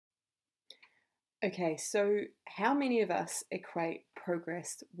Okay, so how many of us equate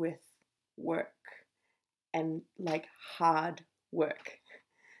progress with work and like hard work?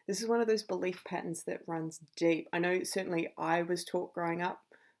 This is one of those belief patterns that runs deep. I know certainly I was taught growing up,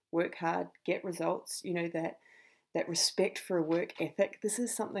 work hard, get results, that respect for a work ethic. This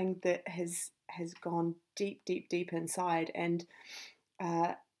is something that has gone deep, deep, deep inside. And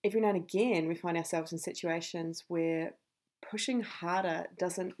uh, every now and again, we find ourselves in situations where pushing harder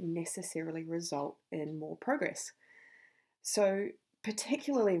doesn't necessarily result in more progress. So,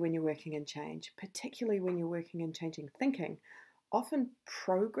 particularly when you're working in change, particularly when you're working in changing thinking, often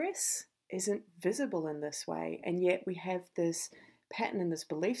progress isn't visible in this way. And yet we have this pattern in this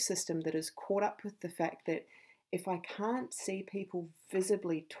belief system that is caught up with the fact that if I can't see people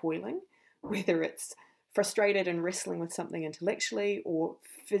visibly toiling, whether it's frustrated and wrestling with something intellectually or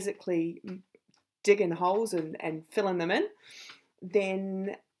physically digging holes and filling them in,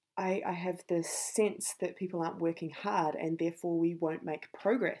 then I have this sense that people aren't working hard and therefore we won't make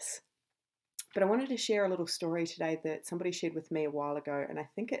progress. But I wanted to share a little story today that somebody shared with me a while ago, and I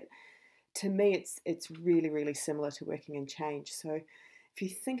think to me it's really, really similar to working in change. So if you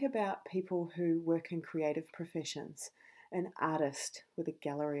think about people who work in creative professions, an artist with a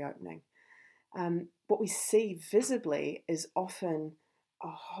gallery opening, what we see visibly is often a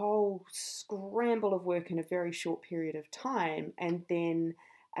whole scramble of work in a very short period of time, and then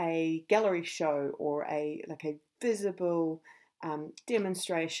a gallery show or a visible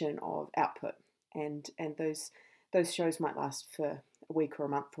demonstration of output, and those shows might last for a week or a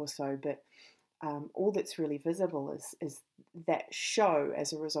month or so, but all that's really visible is that show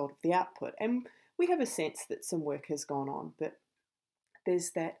as a result of the output, and we have a sense that some work has gone on, but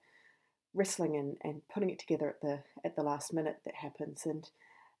there's that wrestling and putting it together at the last minute that happens, and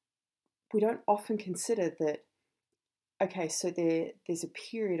we don't often consider that. Okay, so there's a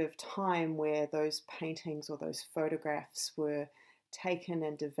period of time where those paintings or those photographs were taken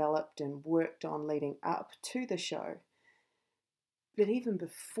and developed and worked on leading up to the show. But even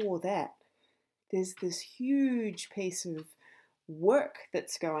before that, there's this huge piece of work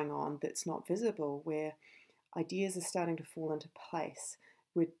that's going on that's not visible, where ideas are starting to fall into place.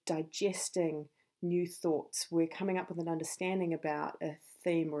 We're digesting new thoughts. We're coming up with an understanding about a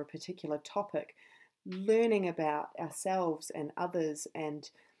theme or a particular topic, learning about ourselves and others and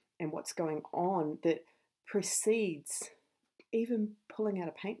what's going on that precedes even pulling out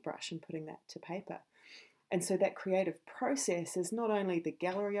a paintbrush and putting that to paper. And so that creative process is not only the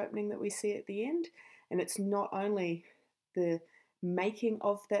gallery opening that we see at the end, and it's not only the making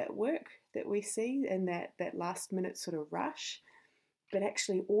of that work that we see and that last minute sort of rush, but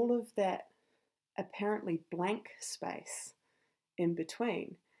actually all of that apparently blank space in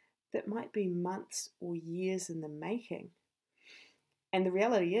between that might be months or years in the making. And the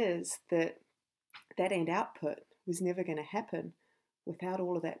reality is that end output was never going to happen without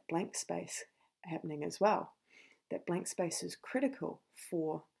all of that blank space happening as well. That blank space is critical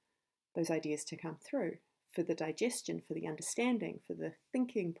for those ideas to come through, for the digestion, for the understanding, for the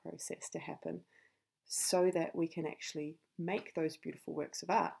thinking process to happen, so that we can actually make those beautiful works of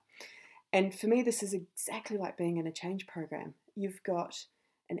art. And for me, this is exactly like being in a change program. You've got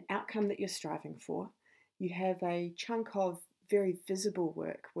an outcome that you're striving for. You have a chunk of very visible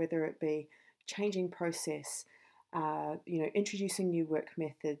work, whether it be changing process, introducing new work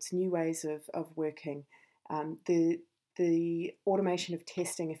methods, new ways of working, the automation of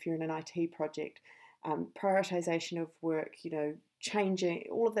testing if you're in an IT project, prioritization of work, changing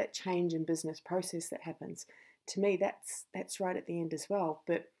all of that change in business process that happens. To me, that's right at the end as well.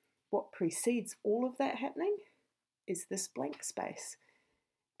 But what precedes all of that happening is this blank space.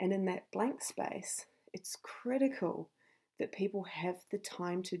 And in that blank space, it's critical that people have the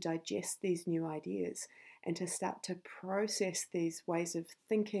time to digest these new ideas and to start to process these ways of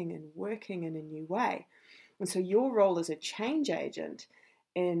thinking and working in a new way. And so your role as a change agent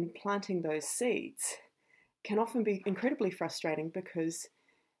in planting those seeds can often be incredibly frustrating, because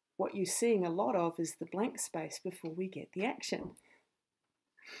what you're seeing a lot of is the blank space before we get the action.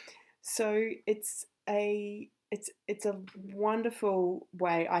 So it's a wonderful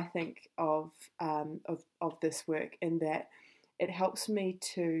way, I think, of this work, in that it helps me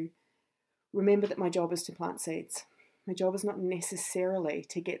to remember that my job is to plant seeds. My job is not necessarily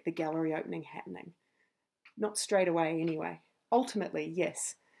to get the gallery opening happening, not straight away anyway. Ultimately,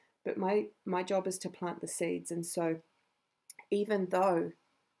 yes, but my job is to plant the seeds. And so even though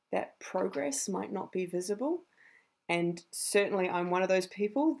that progress might not be visible, and certainly I'm one of those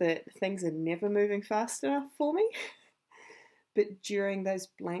people that things are never moving fast enough for me, but during those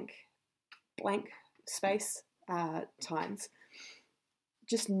blank space times,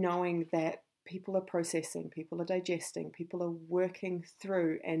 just knowing that people are processing, people are digesting, people are working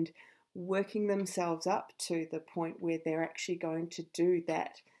through and working themselves up to the point where they're actually going to do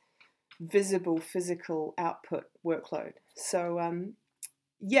that visible physical output workload. So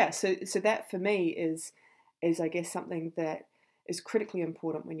so that for me is I guess something that is critically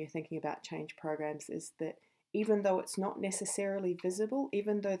important when you're thinking about change programs, is that even though it's not necessarily visible,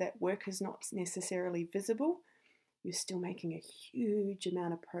 even though that work is not necessarily visible, you're still making a huge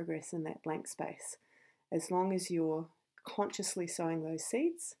amount of progress in that blank space. As long as you're consciously sowing those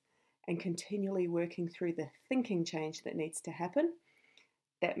seeds and continually working through the thinking change that needs to happen,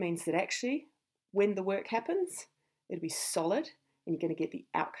 that means that actually when the work happens, it'll be solid and you're going to get the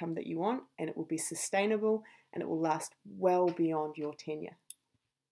outcome that you want, and it will be sustainable and it will last well beyond your tenure.